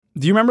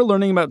Do you remember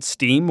learning about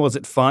STEAM? Was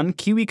it fun?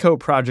 KiwiCo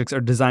projects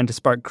are designed to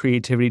spark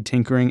creativity,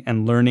 tinkering,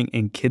 and learning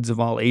in kids of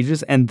all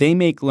ages, and they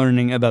make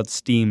learning about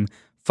STEAM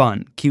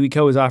fun.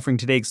 KiwiCo is offering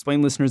Today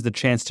Explained listeners the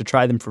chance to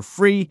try them for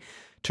free.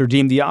 To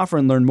redeem the offer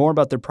and learn more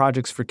about their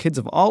projects for kids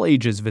of all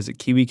ages, visit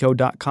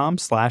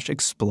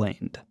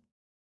kiwico.com/explained.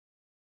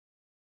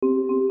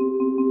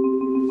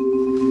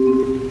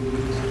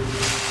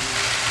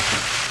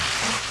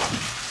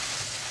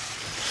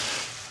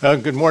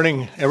 Good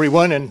morning,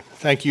 everyone, and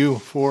thank you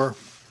for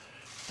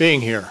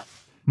being here.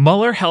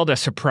 Mueller held a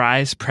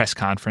surprise press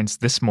conference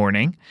this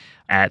morning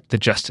at the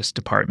Justice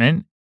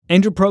Department.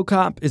 Andrew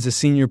Prokop is a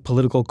senior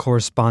political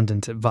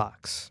correspondent at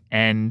Vox.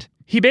 And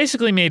he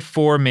basically made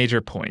four major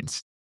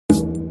points.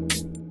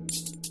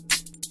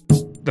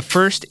 The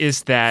first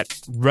is that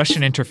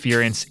Russian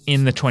interference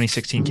in the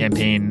 2016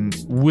 campaign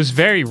was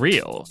very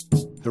real.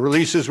 The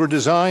releases were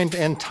designed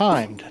and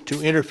timed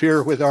to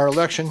interfere with our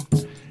election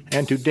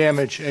and to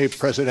damage a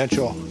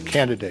presidential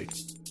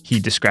candidate. He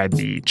described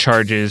the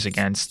charges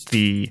against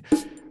the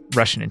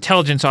Russian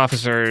intelligence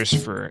officers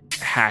for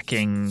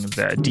hacking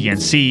the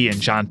DNC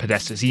and John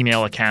Podesta's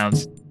email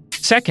accounts.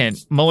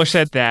 Second, Mueller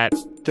said that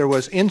there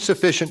was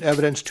insufficient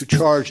evidence to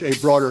charge a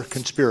broader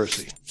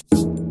conspiracy.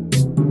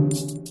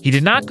 He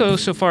did not go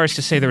so far as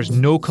to say there was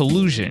no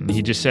collusion.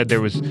 He just said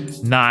there was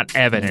not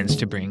evidence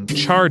to bring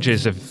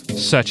charges of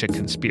such a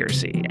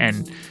conspiracy.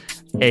 And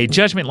a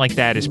judgment like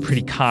that is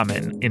pretty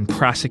common in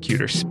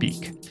prosecutor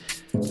speak.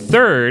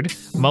 Third,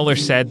 Mueller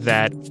said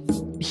that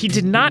he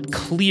did not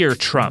clear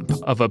Trump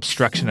of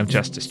obstruction of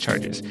justice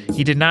charges.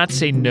 He did not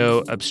say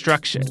no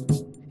obstruction.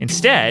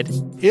 Instead,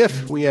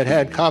 if we had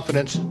had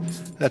confidence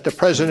that the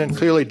president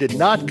clearly did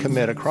not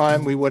commit a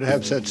crime, we would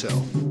have said so.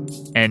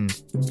 And,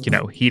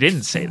 he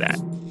didn't say that.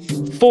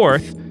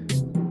 Fourth,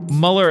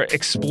 Mueller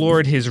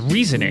explored his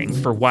reasoning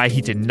for why he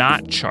did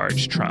not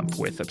charge Trump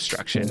with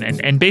obstruction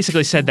and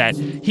basically said that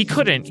he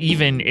couldn't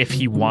even if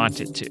he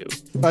wanted to.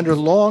 Under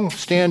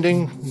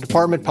long-standing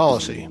department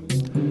policy,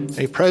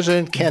 a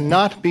president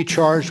cannot be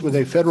charged with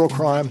a federal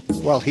crime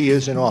while he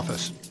is in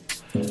office.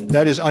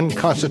 That is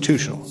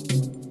unconstitutional.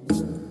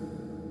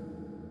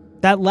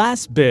 That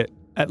last bit,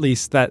 at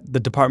least that the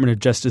Department of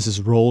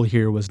Justice's role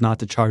here was not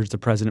to charge the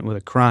president with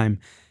a crime,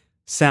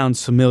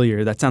 sounds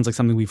familiar. That sounds like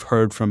something we've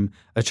heard from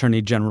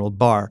Attorney General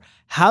Barr.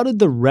 How did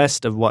the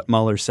rest of what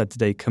Mueller said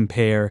today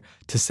compare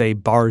to, say,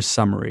 Barr's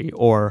summary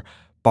or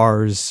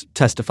Barr's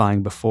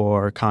testifying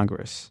before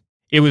Congress?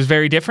 It was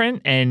very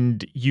different,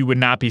 and you would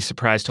not be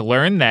surprised to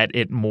learn that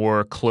it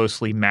more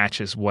closely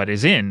matches what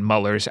is in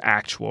Mueller's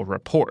actual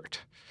report.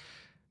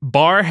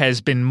 Barr has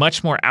been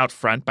much more out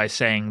front by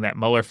saying that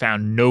Mueller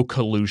found no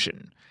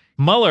collusion.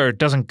 Mueller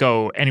doesn't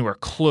go anywhere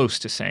close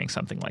to saying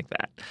something like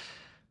that.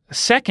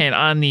 Second,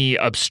 on the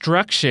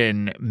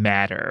obstruction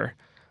matter,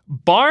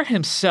 Barr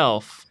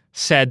himself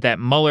said that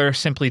Mueller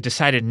simply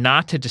decided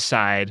not to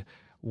decide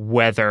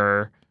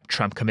whether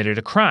Trump committed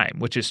a crime,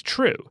 which is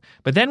true.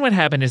 But then what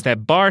happened is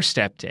that Barr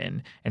stepped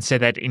in and said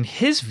that in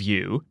his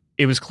view,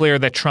 it was clear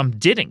that Trump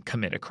didn't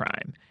commit a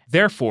crime.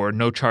 Therefore,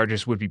 no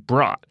charges would be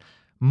brought.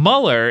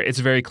 Mueller, it's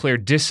very clear,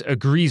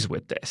 disagrees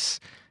with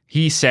this.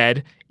 He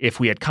said, if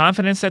we had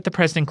confidence that the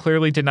president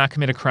clearly did not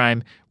commit a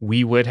crime,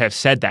 we would have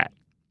said that.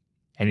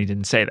 And he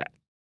didn't say that.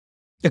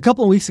 A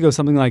couple of weeks ago,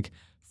 something like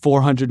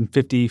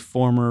 450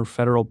 former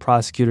federal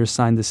prosecutors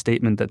signed a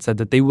statement that said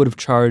that they would have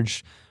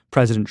charged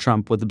President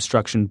Trump with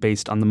obstruction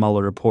based on the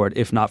Mueller report,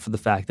 if not for the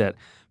fact that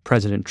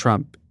President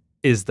Trump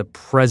is the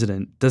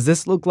president. Does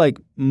this look like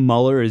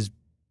Mueller is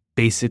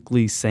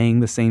basically saying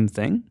the same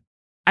thing?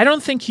 I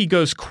don't think he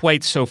goes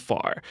quite so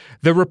far.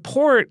 The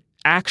report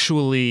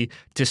actually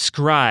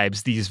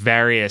describes these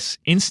various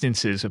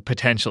instances of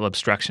potential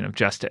obstruction of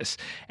justice.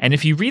 And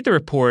if you read the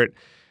report,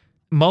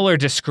 Mueller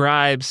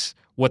describes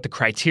what the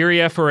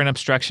criteria for an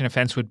obstruction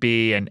offense would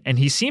be, and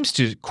he seems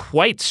to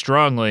quite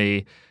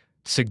strongly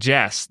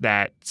suggest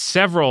that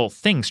several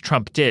things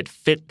Trump did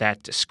fit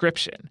that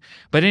description.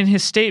 But in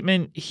his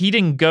statement, he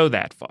didn't go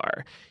that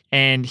far.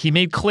 And he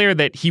made clear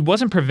that he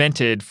wasn't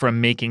prevented from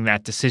making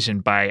that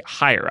decision by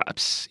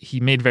higher-ups. He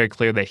made very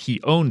clear that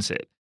he owns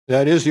it.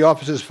 That is the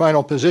office's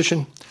final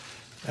position,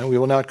 and we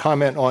will not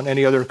comment on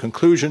any other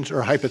conclusions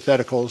or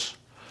hypotheticals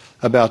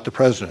about the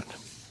president.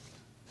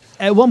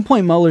 At one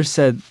point, Mueller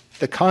said,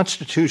 the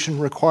Constitution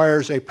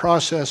requires a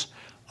process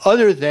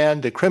other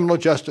than the criminal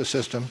justice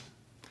system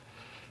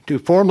to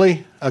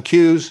formally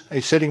accuse a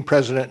sitting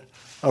president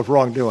of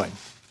wrongdoing.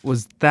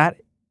 Was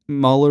that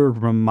Mueller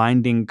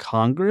reminding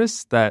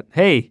Congress that,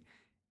 hey,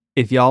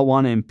 if y'all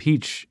want to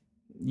impeach,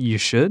 you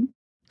should?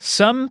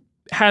 Some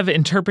have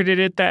interpreted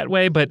it that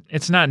way, but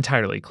it's not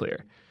entirely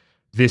clear.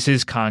 This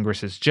is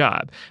Congress's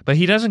job. But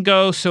he doesn't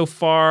go so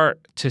far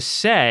to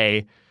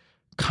say,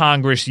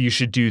 Congress, you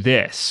should do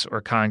this,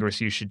 or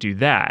Congress, you should do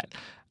that.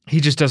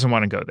 He just doesn't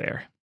want to go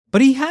there.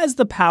 But he has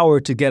the power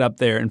to get up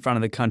there in front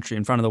of the country,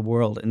 in front of the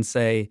world, and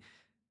say,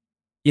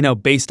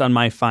 based on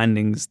my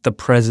findings, the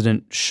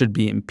president should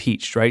be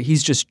impeached, right?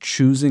 He's just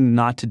choosing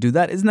not to do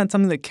that. Isn't that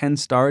something that Ken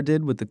Starr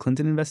did with the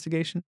Clinton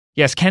investigation?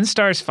 Yes, Ken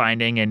Starr's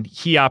finding, and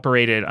he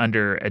operated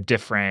under a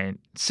different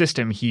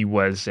system. He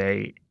was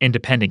a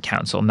independent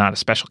counsel, not a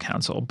special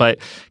counsel. But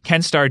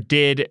Ken Starr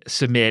did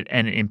submit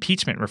an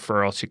impeachment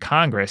referral to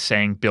Congress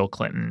saying Bill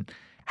Clinton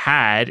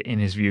had, in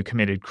his view,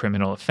 committed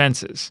criminal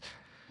offenses.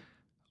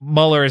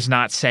 Mueller is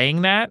not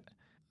saying that.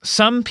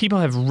 Some people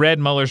have read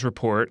Mueller's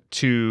report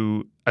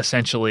to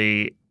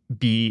essentially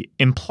be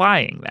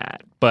implying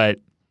that, but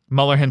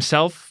Mueller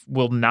himself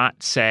will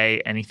not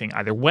say anything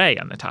either way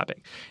on the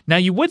topic. Now,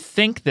 you would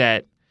think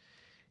that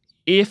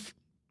if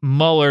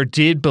Mueller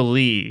did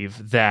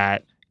believe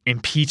that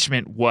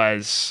impeachment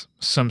was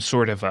some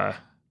sort of a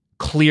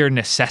clear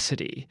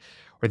necessity,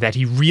 or that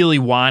he really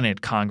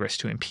wanted Congress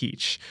to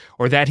impeach,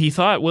 or that he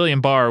thought William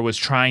Barr was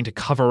trying to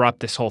cover up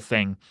this whole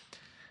thing,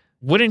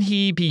 wouldn't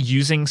he be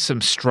using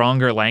some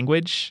stronger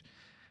language?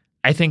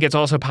 I think it's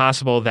also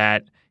possible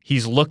that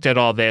he's looked at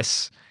all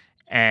this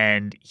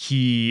and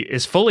he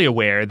is fully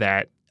aware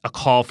that a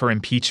call for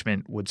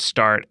impeachment would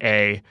start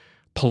a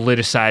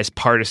politicized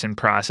partisan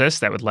process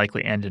that would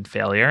likely end in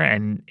failure,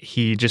 and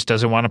he just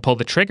doesn't want to pull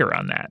the trigger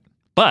on that.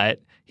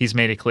 But he's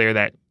made it clear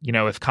that,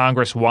 if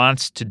Congress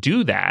wants to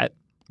do that,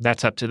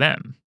 that's up to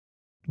them.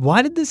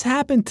 Why did this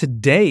happen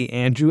today,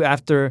 Andrew,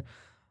 after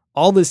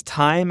all this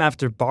time,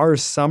 after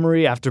Barr's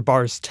summary, after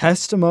Barr's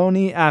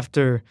testimony,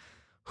 after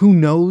who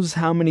knows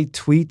how many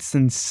tweets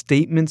and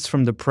statements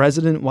from the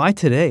president? Why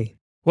today?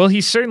 Well,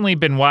 he's certainly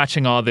been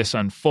watching all this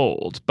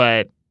unfold,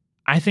 but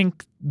I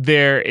think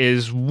there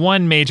is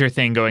one major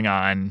thing going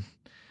on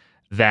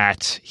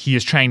that he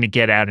is trying to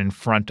get out in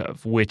front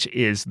of, which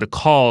is the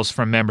calls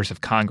from members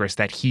of Congress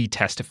that he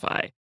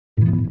testify.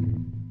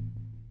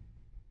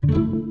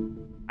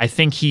 I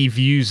think he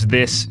views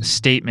this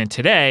statement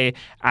today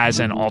as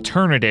an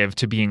alternative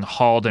to being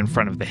hauled in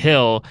front of the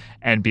Hill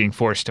and being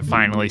forced to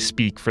finally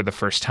speak for the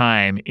first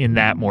time in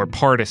that more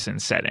partisan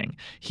setting.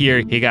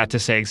 Here, he got to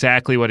say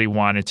exactly what he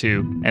wanted to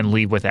and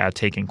leave without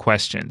taking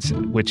questions,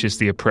 which is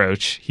the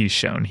approach he's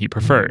shown he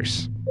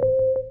prefers.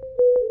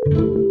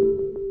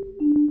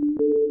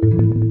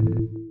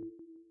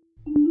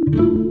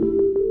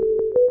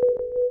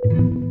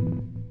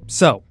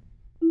 So,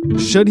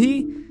 should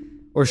he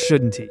or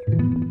shouldn't he?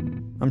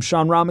 I'm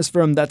Sean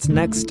Rameswaram. That's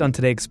next on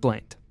Today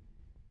Explained.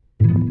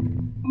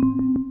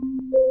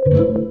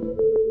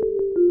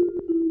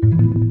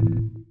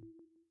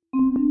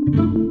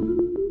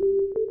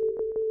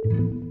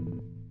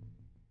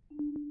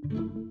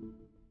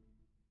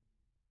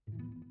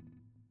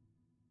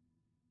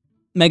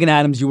 Megan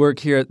Adams, you work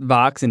here at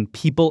Vox in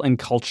People and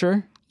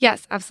Culture.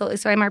 Yes, absolutely.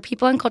 So I'm our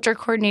People and Culture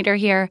Coordinator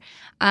here,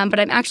 but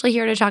I'm actually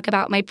here to talk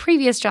about my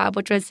previous job,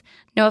 which was,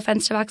 no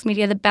offense to Vox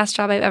Media, the best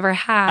job I've ever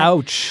had.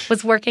 Ouch.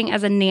 Was working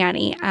as a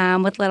nanny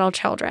with little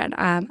children.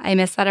 I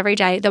miss that every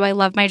day, though I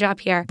love my job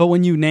here. But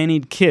when you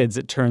nannied kids,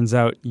 it turns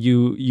out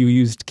you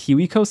used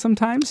KiwiCo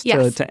sometimes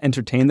to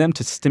entertain them,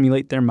 to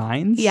stimulate their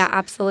minds? Yeah,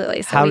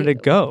 absolutely. So How did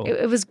it go?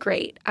 It was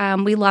great.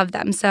 We love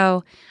them.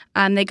 So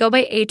they go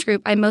by age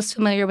group. I'm most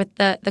familiar with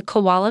the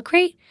Koala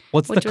Crate.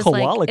 What's the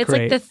Koala Crate? It's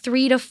like the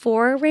 3 to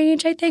 4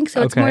 range, I think.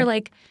 So It's more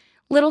like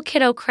little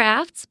kiddo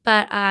crafts,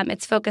 but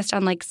it's focused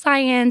on like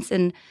science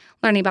and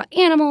learning about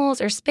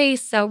animals or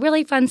space. So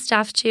really fun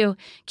stuff to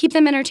keep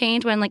them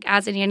entertained when, like,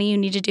 as a nanny, you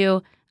need to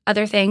do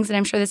other things. And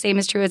I'm sure the same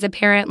is true as a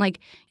parent. Like,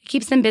 it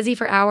keeps them busy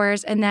for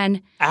hours. And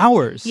then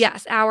hours?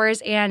 Yes,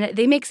 hours. And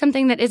they make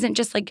something that isn't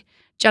just like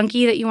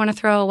junky that you want to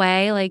throw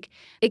away. Like,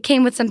 it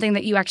came with something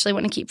that you actually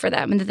want to keep for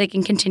them and that they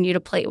can continue to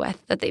play with,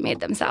 that they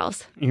made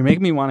themselves. You're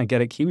making me want to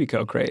get a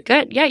KiwiCo crate.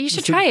 Good. Yeah, you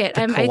should try it.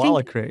 The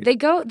Koala Crate. They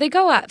go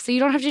up, so you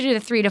don't have to do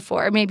the 3 to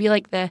 4. Maybe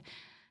like the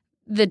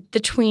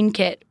tween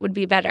kit would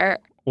be better.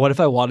 What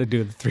if I want to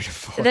do the 3 to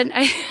 4? Then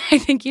I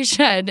think you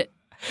should.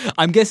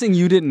 I'm guessing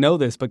you didn't know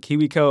this, but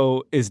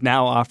KiwiCo is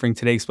now offering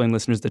Today Explained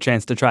listeners the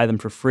chance to try them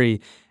for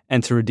free.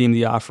 And to redeem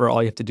the offer,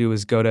 all you have to do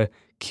is go to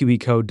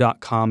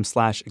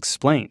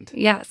kiwico.com/explained.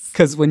 Yes.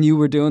 Because when you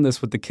were doing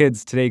this with the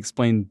kids, Today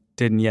Explained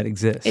didn't yet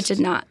exist. It did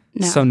not,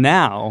 no. So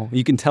now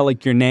you can tell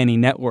like your nanny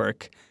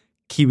network,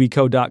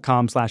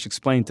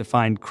 kiwico.com/explained, to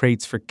find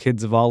crates for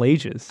kids of all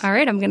ages. All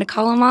right, I'm going to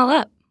call them all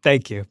up.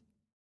 Thank you.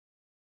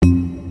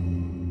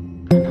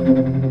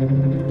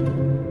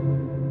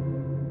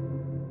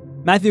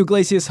 Matthew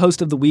Iglesias,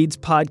 host of the Weeds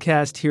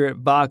podcast here at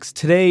Vox.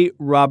 Today,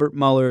 Robert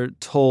Mueller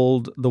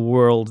told the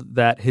world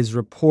that his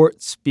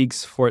report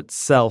speaks for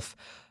itself,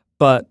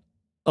 but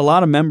a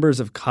lot of members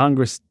of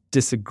Congress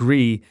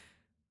disagree.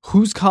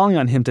 Who's calling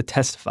on him to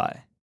testify?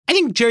 I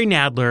think Jerry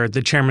Nadler,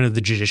 the chairman of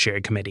the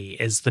Judiciary Committee,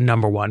 is the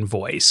number one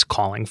voice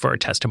calling for a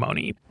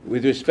testimony.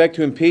 With respect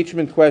to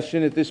impeachment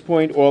question, at this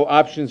point, all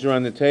options are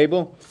on the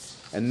table,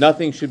 and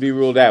nothing should be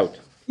ruled out.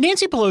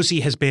 Nancy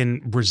Pelosi has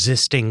been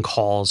resisting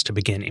calls to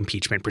begin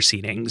impeachment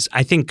proceedings.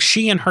 I think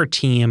she and her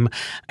team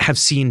have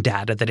seen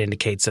data that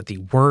indicates that the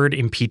word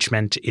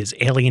impeachment is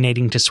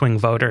alienating to swing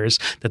voters,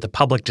 that the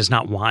public does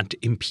not want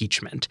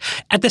impeachment.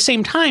 At the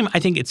same time, I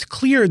think it's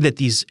clear that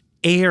these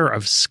air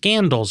of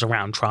scandals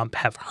around Trump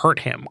have hurt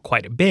him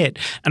quite a bit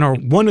and are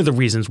one of the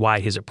reasons why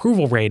his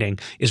approval rating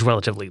is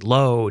relatively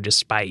low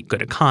despite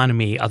good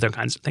economy, other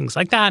kinds of things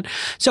like that.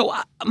 So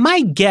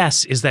my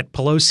guess is that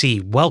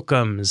Pelosi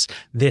welcomes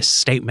this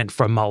statement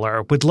from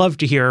Mueller. Would love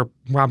to hear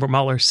Robert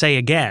Mueller say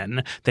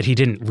again that he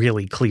didn't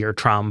really clear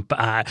Trump.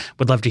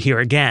 Would love to hear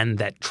again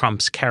that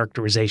Trump's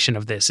characterization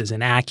of this is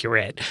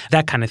inaccurate,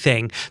 that kind of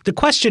thing. The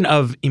question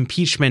of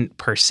impeachment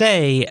per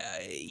se,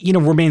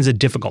 remains a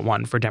difficult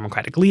one for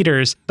Democratic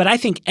leaders. But I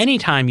think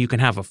anytime you can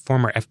have a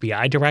former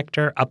FBI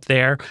director up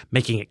there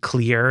making it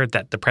clear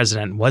that the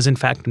president was in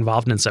fact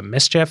involved in some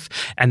mischief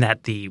and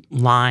that the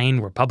line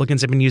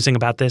Republicans have been using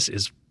about this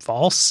is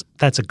false,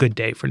 that's a good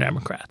day for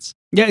Democrats.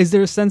 Yeah, is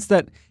there a sense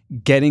that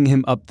getting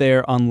him up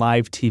there on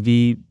live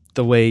TV,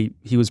 the way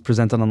he was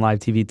presented on live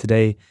TV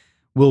today,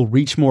 will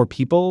reach more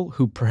people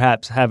who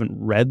perhaps haven't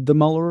read the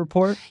Mueller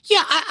report?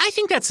 Yeah, I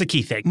think that's the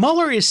key thing.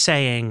 Mueller is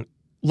saying,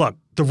 look,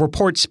 the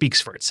report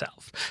speaks for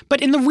itself.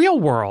 But in the real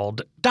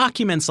world,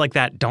 documents like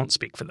that don't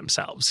speak for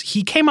themselves.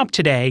 He came up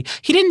today.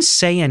 He didn't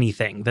say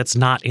anything that's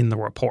not in the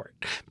report,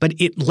 but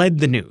it led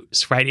the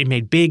news, right? It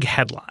made big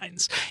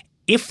headlines.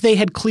 If they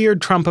had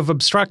cleared Trump of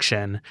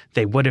obstruction,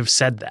 they would have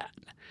said that.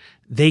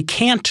 They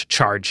can't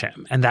charge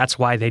him, and that's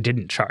why they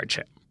didn't charge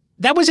him.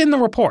 That was in the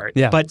report,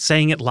 but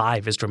saying it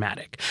live is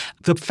dramatic.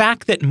 The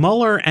fact that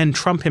Mueller and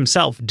Trump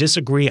himself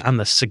disagree on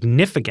the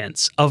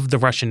significance of the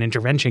Russian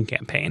intervention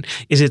campaign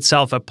is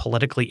itself a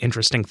politically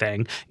interesting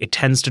thing. It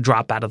tends to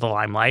drop out of the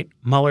limelight.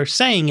 Mueller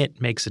saying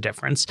it makes a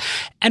difference.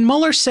 And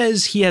Mueller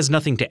says he has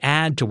nothing to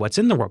add to what's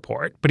in the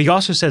report, but he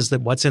also says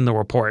that what's in the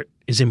report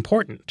is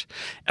important.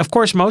 Of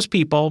course, most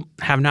people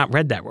have not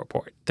read that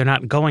report. They're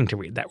not going to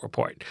read that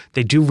report.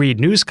 They do read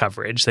news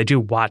coverage. They do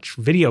watch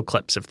video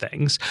clips of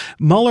things.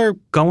 Mueller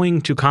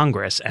going to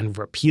Congress and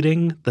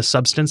repeating the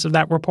substance of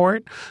that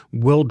report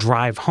will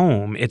drive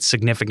home its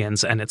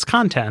significance and its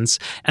contents.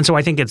 And so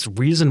I think it's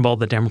reasonable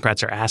that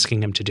Democrats are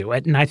asking him to do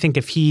it. And I think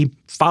if he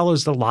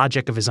follows the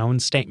logic of his own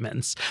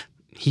statements,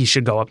 he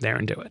should go up there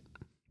and do it.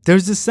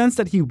 There's a sense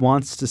that he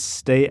wants to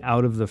stay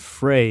out of the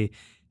fray.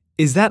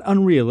 Is that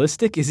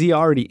unrealistic? Is he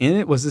already in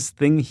it? Was this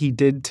thing he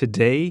did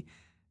today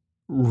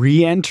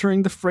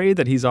re-entering the fray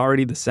that he's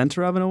already the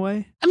center of in a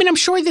way? I mean, I'm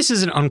sure this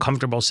is an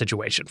uncomfortable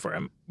situation for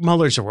him.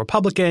 Mueller's a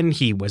Republican.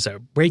 He was a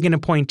Reagan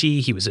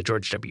appointee. He was a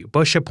George W.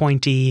 Bush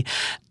appointee.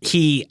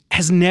 He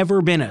has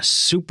never been a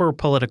super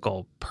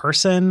political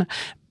person.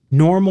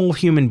 Normal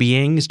human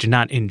beings do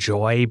not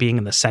enjoy being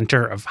in the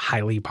center of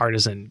highly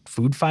partisan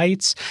food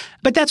fights.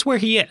 But that's where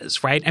he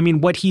is, right? I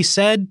mean, what he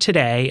said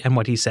today and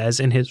what he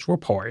says in his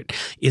report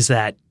is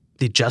that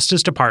the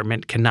Justice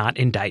Department cannot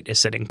indict a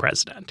sitting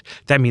president.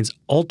 That means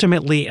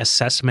ultimately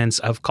assessments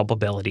of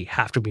culpability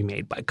have to be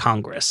made by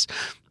Congress.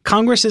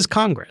 Congress is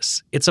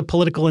Congress. It's a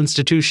political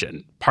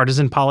institution.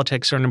 Partisan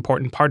politics are an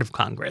important part of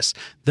Congress.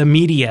 The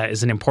media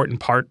is an important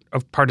part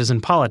of partisan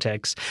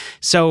politics.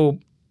 So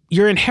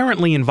you're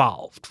inherently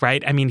involved,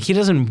 right? I mean, he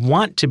doesn't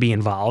want to be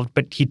involved,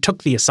 but he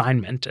took the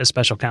assignment as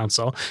special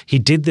counsel. He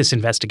did this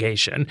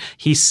investigation.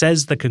 He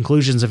says the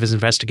conclusions of his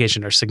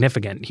investigation are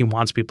significant. He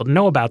wants people to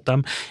know about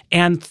them.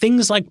 And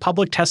things like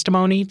public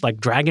testimony, like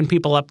dragging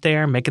people up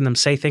there, making them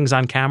say things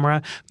on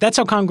camera, that's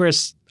how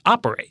Congress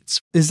operates.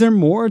 Is there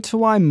more to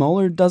why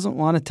Mueller doesn't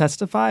want to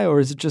testify, or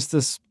is it just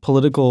this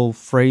political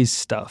phrase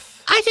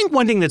stuff? I think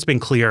one thing that's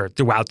been clear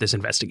throughout this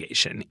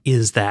investigation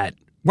is that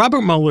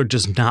Robert Mueller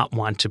does not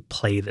want to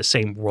play the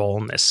same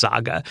role in this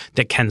saga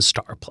that Ken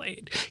Starr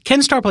played.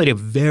 Ken Starr played a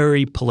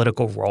very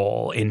political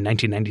role in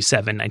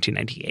 1997,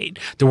 1998.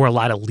 There were a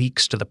lot of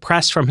leaks to the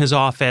press from his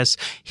office.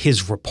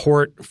 His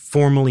report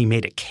formally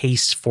made a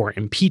case for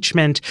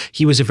impeachment.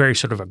 He was a very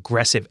sort of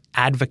aggressive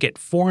advocate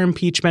for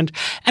impeachment.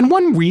 And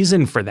one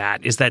reason for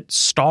that is that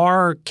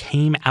Starr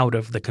came out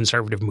of the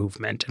conservative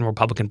movement and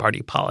Republican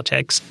Party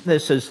politics.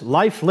 This is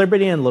Life,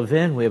 Liberty, and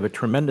Levin. We have a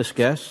tremendous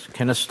guest,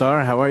 Kenneth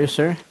Starr. How are you,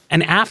 sir?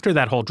 And after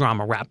that whole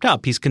drama wrapped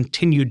up, he's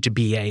continued to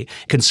be a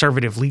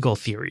conservative legal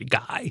theory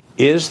guy.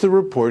 Is the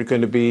report going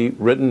to be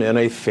written in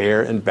a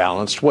fair and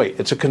balanced way?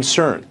 It's a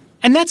concern.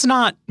 And that's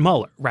not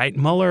Mueller, right?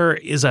 Mueller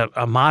is a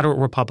moderate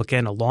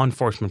Republican, a law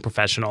enforcement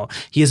professional.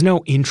 He has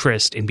no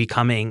interest in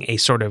becoming a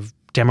sort of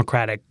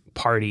Democratic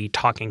Party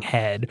talking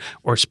head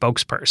or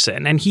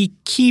spokesperson. And he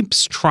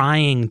keeps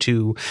trying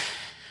to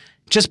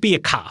just be a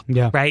cop,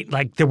 right?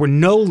 Like there were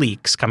no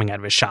leaks coming out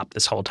of his shop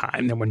this whole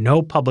time. There were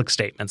no public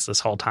statements this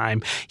whole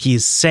time.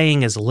 He's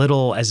saying as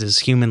little as is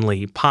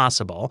humanly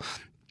possible.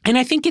 And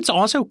I think it's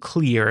also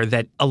clear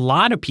that a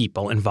lot of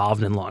people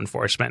involved in law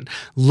enforcement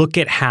look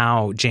at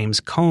how James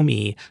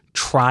Comey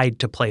tried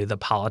to play the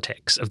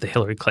politics of the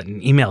Hillary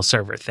Clinton email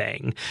server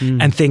thing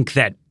and think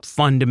that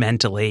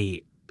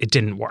fundamentally it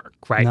didn't work,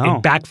 right? No.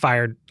 It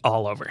backfired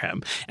all over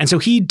him. And so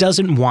he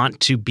doesn't want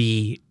to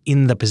be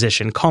in the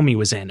position Comey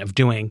was in of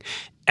doing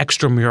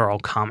extramural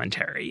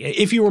commentary.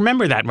 If you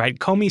remember that, right,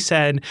 Comey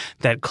said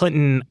that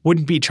Clinton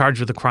wouldn't be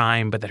charged with a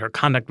crime, but that her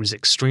conduct was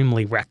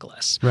extremely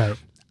reckless. Right.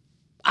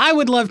 I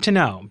would love to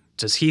know,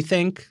 does he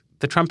think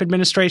the Trump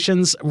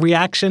administration's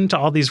reaction to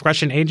all these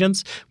Russian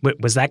agents?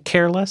 Was that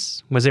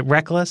careless? Was it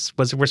reckless?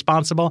 Was it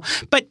responsible?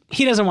 But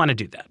he doesn't want to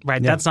do that,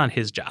 right? Yeah. That's not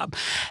his job.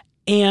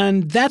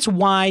 And that's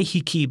why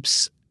he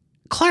keeps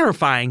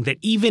clarifying that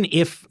even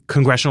if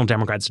congressional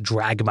Democrats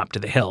drag him up to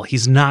the Hill,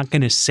 he's not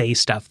going to say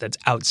stuff that's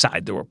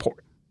outside the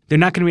report. They're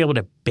not going to be able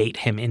to bait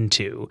him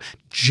into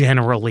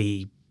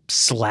generally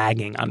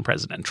slagging on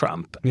President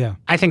Trump. Yeah.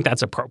 I think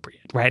that's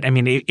appropriate, right? I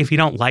mean, if you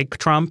don't like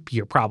Trump,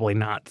 you're probably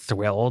not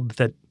thrilled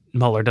that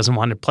Mueller doesn't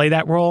want to play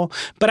that role.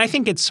 But I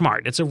think it's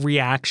smart. It's a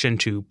reaction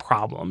to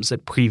problems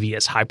that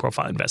previous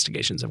high-profile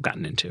investigations have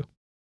gotten into.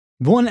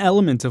 One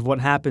element of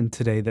what happened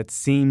today that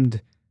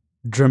seemed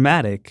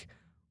dramatic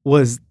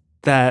was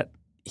that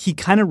he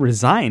kind of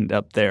resigned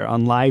up there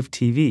on live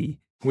TV.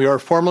 We are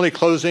formally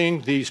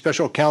closing the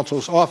special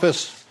counsel's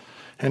office,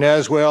 and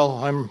as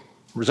well, I'm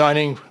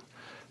resigning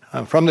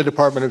from the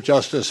Department of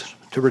Justice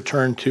to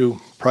return to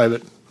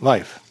private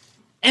life.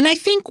 And I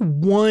think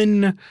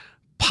one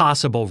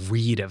possible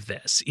read of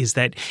this is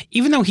that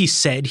even though he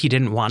said he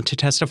didn't want to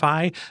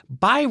testify,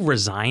 by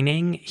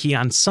resigning, he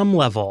on some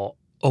level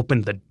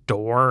opened the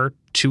door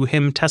to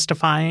him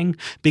testifying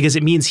because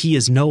it means he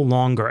is no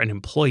longer an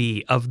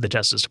employee of the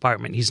Justice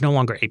Department. He's no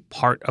longer a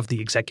part of the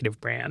executive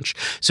branch.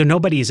 So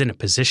nobody is in a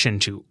position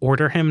to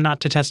order him not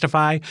to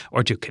testify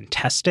or to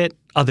contest it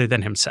other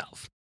than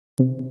himself.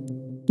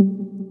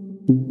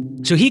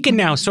 So he can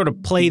now sort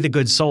of play the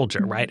good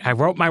soldier, right? I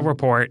wrote my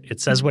report.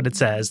 It says what it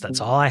says. That's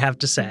all I have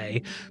to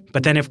say.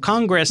 But then if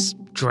Congress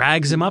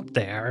drags him up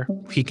there,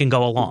 he can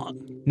go along.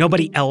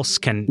 Nobody else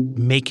can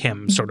make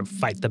him sort of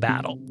fight the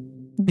battle.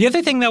 The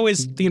other thing, though,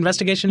 is the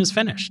investigation is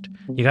finished.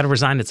 You got to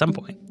resign at some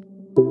point.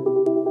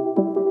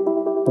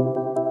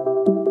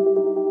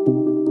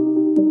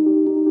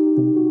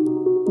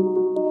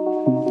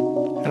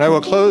 And I will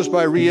close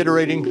by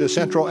reiterating the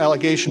central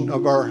allegation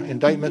of our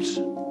indictments,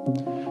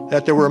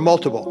 that there were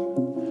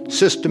multiple,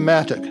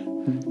 systematic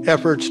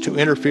efforts to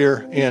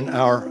interfere in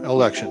our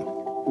election.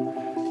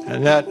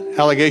 And that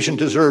allegation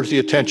deserves the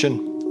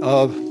attention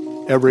of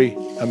every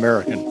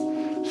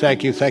American.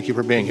 Thank you. Thank you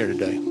for being here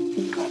today.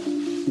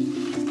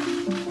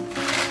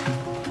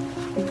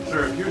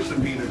 Sir, if you're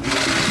subpoenaed,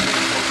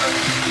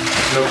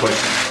 no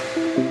question.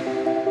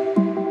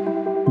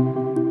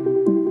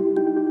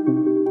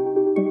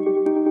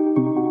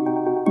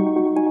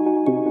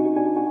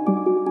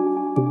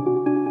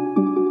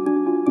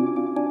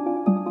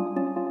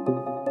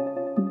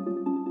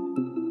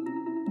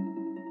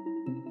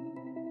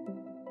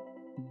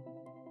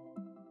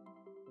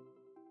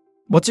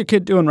 What's your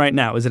kid doing right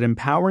now? Is it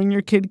empowering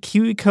your kid?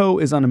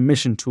 KiwiCo is on a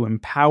mission to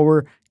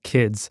empower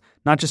kids,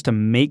 not just to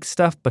make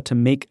stuff, but to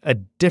make a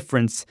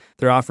difference.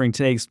 They're offering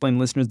Today Explained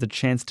listeners the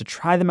chance to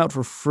try them out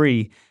for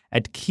free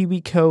at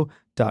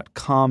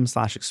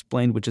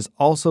kiwico.com/explained, which is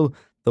also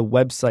the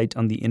website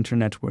on the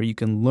internet where you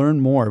can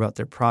learn more about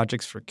their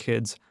projects for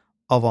kids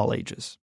of all ages.